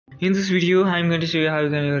In this video, I'm going to show you how you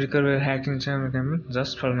can recover your hacked Instagram account.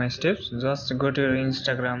 Just follow my steps. Just go to your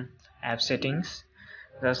Instagram app settings.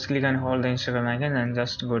 Just click and hold the Instagram icon and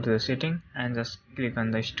just go to the setting and just click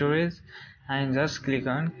on the storage and just click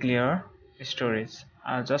on clear storage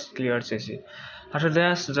or just clear CC. After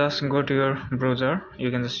that, just go to your browser.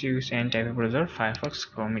 You can just use any type of browser, Firefox,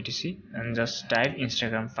 Chrome, etc. and just type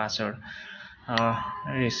Instagram password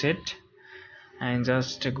reset. And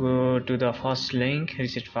just go to the first link,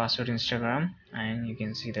 reset password Instagram, and you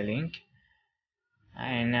can see the link.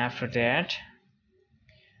 And after that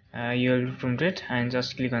you will be prompted and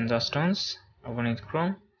just click on just once, open it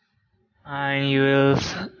Chrome, and you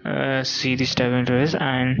will see this type of interface,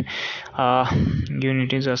 and you need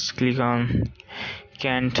to just click on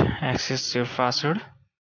can't access your password,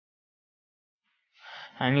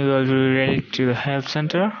 and you will be directed to the help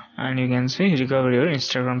center, and you can see recover your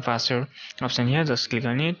Instagram password option here. Just click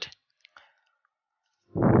on it,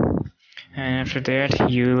 and after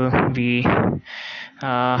that you will be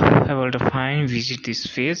able to find visit this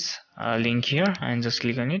page link here, and just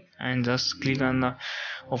click on it and just click on the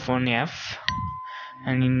open app,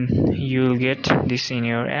 and you will get this in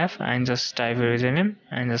your app, and just type your username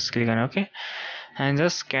and just click on OK, and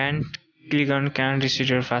just click on can't reset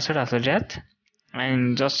your password after that,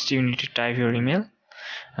 and just you need to type your email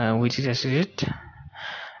which is associated,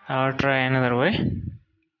 or try another way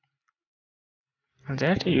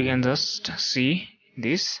that you can just see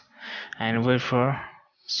this and wait for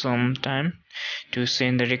some time to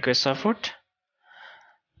send the request support,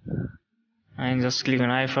 and just click on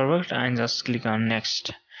I forward and just click on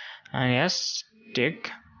next, and yes, take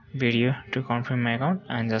video to confirm my account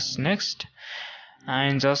and just next,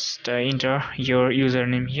 and just enter your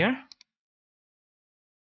username here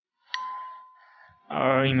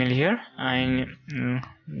or email here, and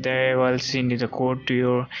they will send you the code to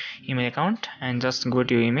your email account, and just go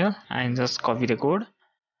to your email and just copy the code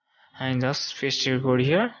and just paste your code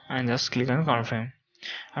here and just click on confirm.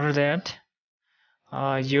 After that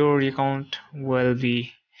your account will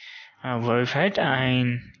be verified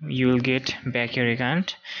and you will get back your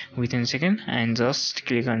account within a second, and just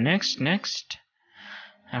click on next.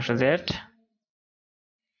 After that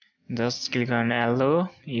just click on allow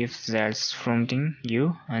if that's prompting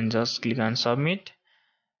you, and just click on submit,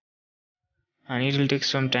 and it will take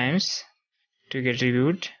some times to get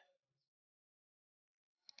reviewed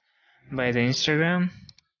by the Instagram,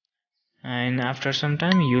 and after some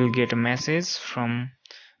time you will get a message from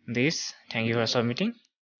this, thank you for submitting.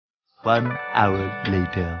 1 hour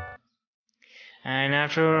later. And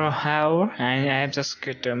after an hour, and I have just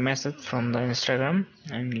get a message from the Instagram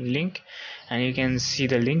and link, and you can see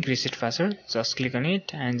the link reset password. Just click on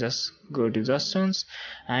it and just go to just once,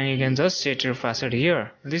 and you can just set your password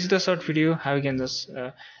here. This is the short video how you can just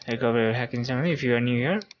recover your hacking channel. If you are new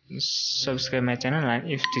here, subscribe my channel,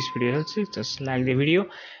 and if this video helps you, just like the video.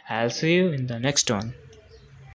 I'll see you in the next one.